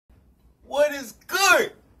What is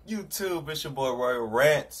good, YouTube? It's your boy Royal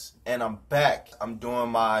Rants, and I'm back. I'm doing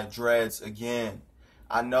my dreads again.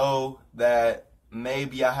 I know that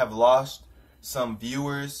maybe I have lost some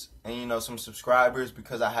viewers and some subscribers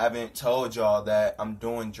because I haven't told y'all that I'm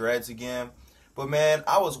doing dreads again. But man,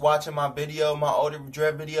 I was watching my older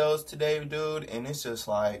dread videos today, dude, and it's just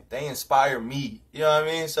like they inspire me. You know what I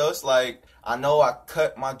mean? So it's like I know I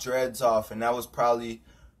cut my dreads off, and that was probably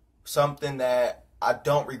something that I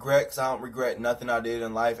don't regret, because I don't regret nothing I did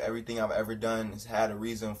in life. Everything I've ever done has had a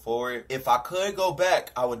reason for it. If I could go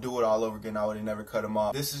back, I would do it all over again. I would have never cut them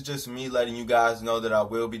off. This is just me letting you guys know that I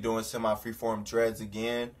will be doing semi-freeform dreads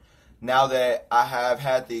again. Now that I have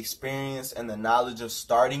had the experience and the knowledge of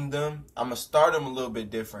starting them, I'm going to start them a little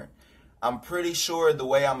bit different. I'm pretty sure the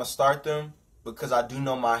way I'm going to start them, because I do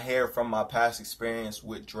know my hair from my past experience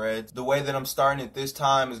with dreads, the way that I'm starting it this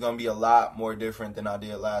time is going to be a lot more different than I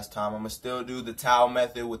did last time. I'm going to still do the towel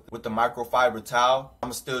method with the microfiber towel. I'm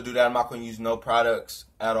going to still do that. I'm not going to use no products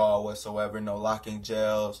at all whatsoever. No locking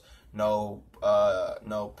gels, no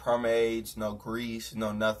pomades, no grease,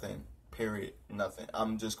 no nothing. Period. Nothing.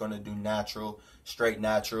 I'm just going to do natural, straight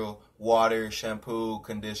natural, water, shampoo,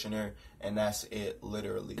 conditioner, and that's it,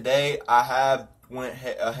 literally. Today, I went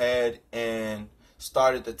ahead and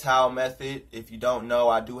started the towel method. If you don't know,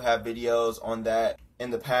 I do have videos on that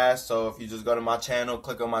in the past. So if you just go to my channel,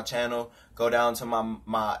 click on my channel, go down to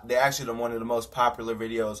they're actually one of the most popular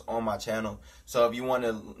videos on my channel. So if you want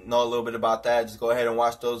to know a little bit about that, just go ahead and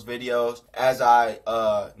watch those videos. As I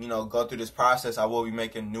go through this process, I will be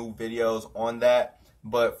making new videos on that.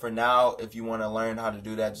 But for now, if you want to learn how to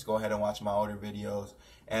do that, just go ahead and watch my older videos.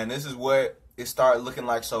 And this is what it started looking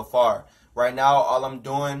like so far. Right now, all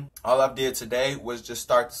I did today was just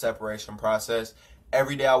start the separation process.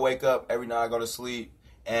 Every day I wake up, every night I go to sleep,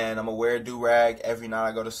 and I'm gonna wear a do-rag every night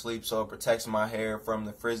I go to sleep, so it protects my hair from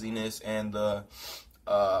the frizziness and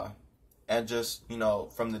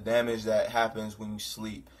from the damage that happens when you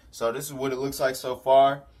sleep. So this is what it looks like so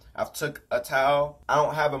far. I've took a towel. I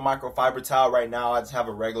don't have a microfiber towel right now. I just have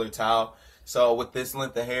a regular towel. So with this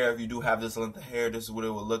length of hair, if you do have this length of hair, this is what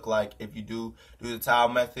it would look like if you do the towel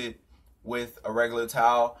method with a regular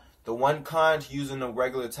towel. The one con to using a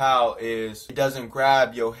regular towel is it doesn't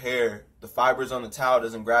grab your hair. The fibers on the towel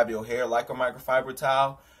doesn't grab your hair like a microfiber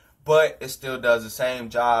towel, but it still does the same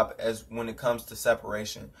job as when it comes to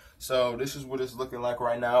separation. So this is what it's looking like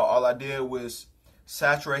right now. All I did was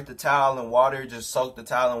saturate the towel in water, just soak the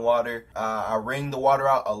towel in water. I wring the water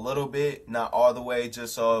out a little bit, not all the way,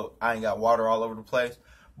 just so I ain't got water all over the place.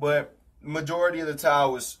 But majority of the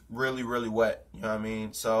towel was really, really wet, you know what I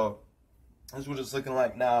mean? So that's what it's looking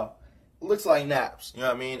like now. It looks like naps, you know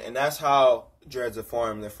what I mean? And that's how dreads are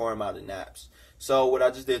formed. They're formed out of naps. So what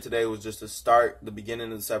I just did today was just to start the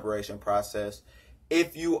beginning of the separation process.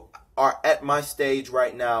 If you are at my stage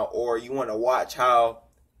right now, or you want to watch how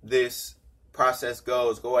this process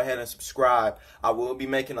goes, go ahead and subscribe. I will be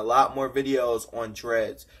making a lot more videos on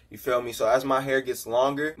dreads, you feel me? So as my hair gets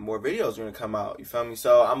longer, more videos are going to come out, you feel me?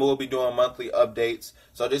 So I will be doing monthly updates.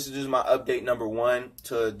 So this is just my update number one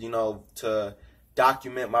to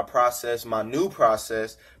document my process, my new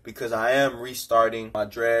process, because I am restarting my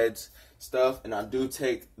dreads stuff. And I do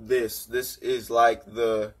take this is like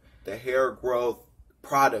the hair growth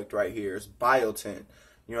product right here. It's biotin,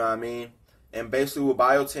 you know what I mean? And basically what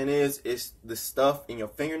biotin is, it's the stuff in your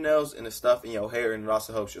fingernails and the stuff in your hair, and it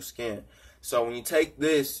also helps your skin. So when you take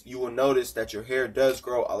this, you will notice that your hair does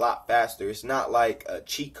grow a lot faster. It's not like a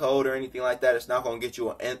cheat code or anything like that. It's not going to get you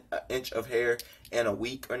an inch of hair in a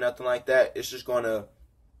week or nothing like that. It's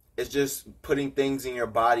just putting things in your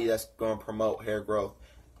body that's going to promote hair growth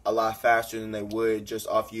a lot faster than they would just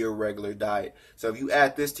off your regular diet. So if you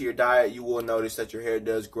add this to your diet, you will notice that your hair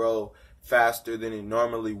does grow faster than it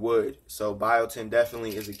normally would. So biotin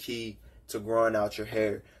definitely is a key to growing out your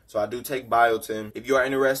hair. So I do take biotin. If you are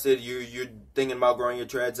interested, you're thinking about growing your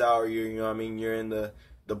dreads out, or you're in the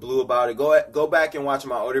blue about it, go back and watch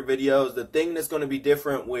my older videos. The thing that's going to be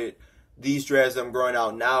different with these dreads that I'm growing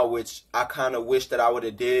out now, which I kind of wish that I would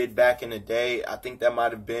have did back in the day, I think that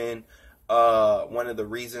might have been one of the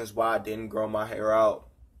reasons why I didn't grow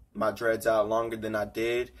my dreads out longer than I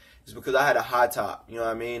did, is because I had a high top, you know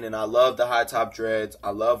what I mean? And I love the high top dreads.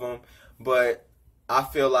 I love them. But I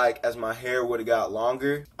feel like as my hair would have got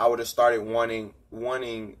longer, I would have started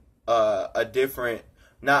wanting a different,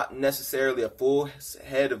 not necessarily a full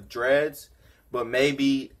head of dreads, but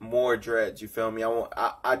maybe more dreads, you feel me?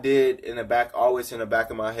 I did always in the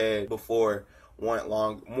back of my head before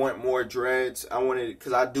want more dreads. I wanted,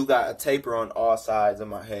 because I do got a taper on all sides of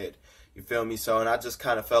my head. You feel me? So, and I just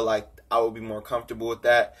kind of felt like I would be more comfortable with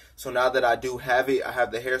that. So now that I do have it, I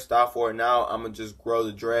have the hairstyle for it now, I'm going to just grow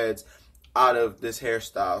the dreads out of this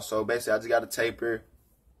hairstyle. So basically, I just got to taper.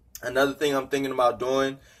 Another thing I'm thinking about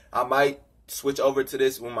doing, I might switch over to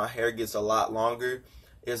this when my hair gets a lot longer,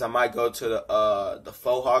 is I might go to the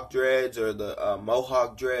faux hawk dreads or the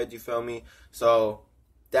mohawk dreads, you feel me? So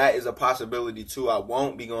that is a possibility too. I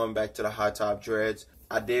won't be going back to the high top dreads.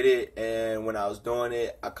 I did it, and when I was doing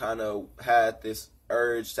it, I kind of had this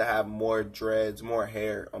urge to have more dreads, more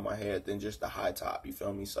hair on my head than just the high top, you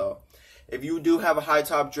feel me? So if you do have a high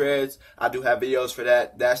top dreads, I do have videos for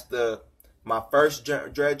that. That's my first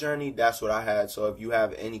dread journey. That's what I had. So if you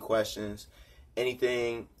have any questions,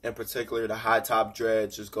 anything in particular, the high top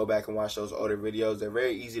dreads, just go back and watch those older videos. They're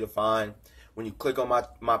very easy to find. When you click on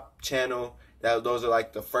my channel, those are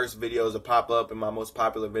like the first videos that pop up in my most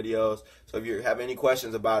popular videos. So if you have any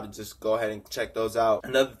questions about it, just go ahead and check those out.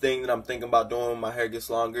 Another thing that I'm thinking about doing when my hair gets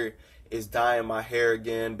longer is dyeing my hair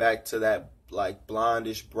again back to that like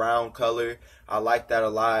blondish brown color. I like that a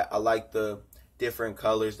lot. I like the different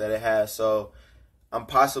colors that it has. So I'm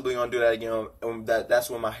possibly gonna do that again. That's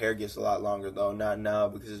when my hair gets a lot longer though, not now,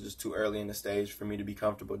 because it's just too early in the stage for me to be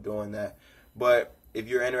comfortable doing that. But if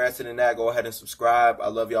you're interested in that, go ahead and subscribe. I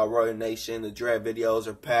love y'all, Royal Nation. The dread videos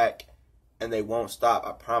are packed, and they won't stop.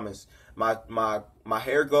 I promise. My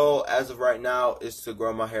hair goal as of right now is to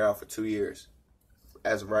grow my hair out for 2 years.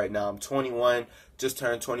 As of right now, I'm 21. Just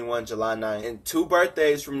turned 21 July 9th. In 2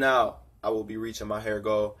 birthdays from now, I will be reaching my hair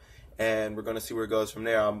goal, and we're gonna see where it goes from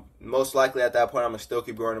there. I'm most likely at that point I'm gonna still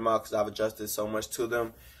keep growing them out because I've adjusted so much to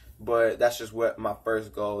them. But that's just what my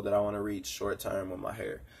first goal that I want to reach short term with my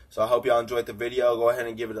hair. So I hope y'all enjoyed the video. Go ahead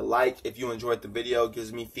and give it a like if you enjoyed the video. It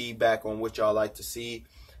gives me feedback on what y'all like to see.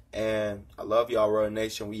 And I love y'all, Royal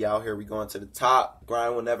Nation. We out here. We going to the top.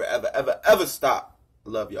 Grind will never, ever, ever, ever stop.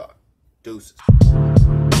 Love y'all. Deuces.